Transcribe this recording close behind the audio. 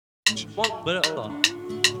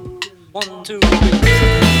One, two, three.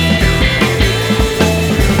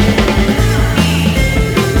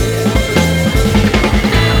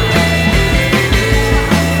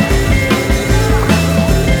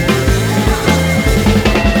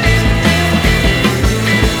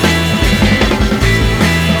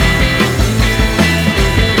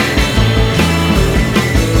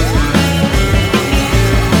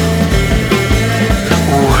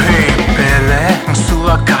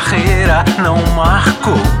 Não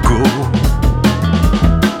marcou gol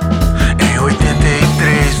em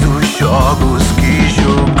 83 dos jogos que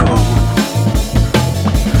jogou.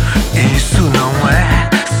 Isso não é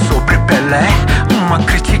sobre Pelé, uma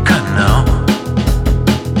crítica não.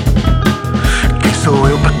 Quem sou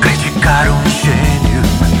eu pra criticar um gênio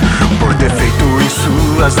por defeito em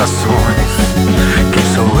suas ações? Quem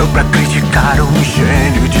sou eu pra criticar um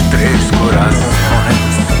gênio de 3 corações?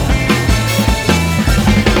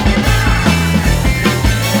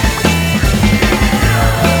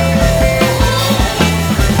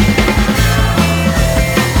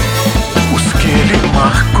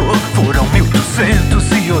 Foram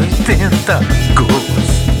 1.280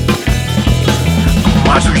 gols,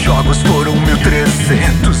 mas os jogos foram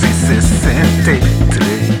 1.363.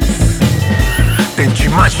 Tente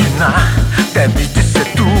imaginar, deve de ser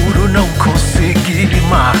duro não conseguir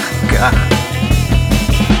marcar.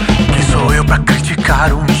 Quem sou eu pra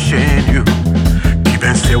criticar um gênio que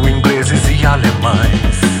venceu ingleses e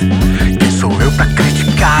alemães? Quem sou eu pra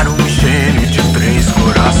criticar um gênio de 3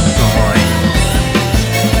 corações?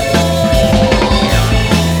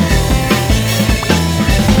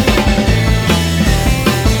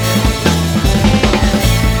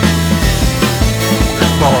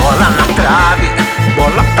 Bola na trave,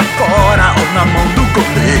 bola pra fora ou na mão do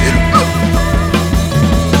goleiro.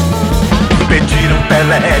 Impediram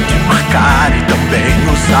Pelé de marcar e também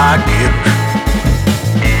o zagueiro.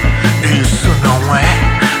 Isso não é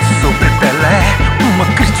sobre Pelé, uma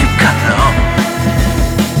crítica não.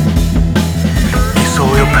 Quem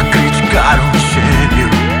sou eu pra criticar um gênio,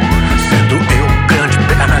 sendo eu um grande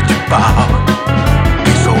perna de pau?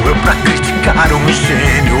 Quem sou eu pra criticar um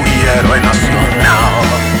gênio e herói nacional?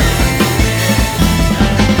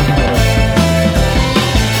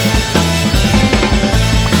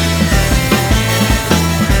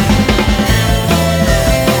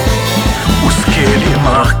 Os que ele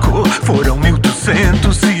marcou foram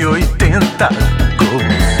 1.280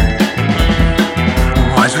 gols,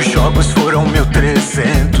 mas os jogos foram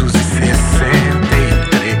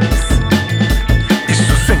 1.363.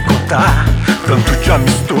 Isso sem contar tanto de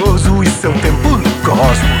amistoso e seu tempo no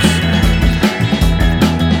cosmos.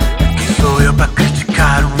 Quem sou eu pra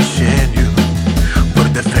criticar um gênio por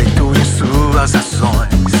defeito em suas ações?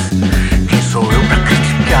 Quem sou eu pra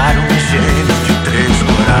criticar um gênio de 3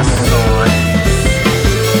 corações?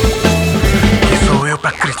 Quem sou eu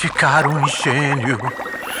pra criticar um gênio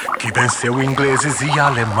que venceu ingleses e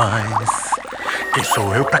alemães? Quem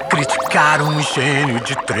sou eu pra criticar um gênio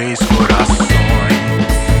de 3 corações?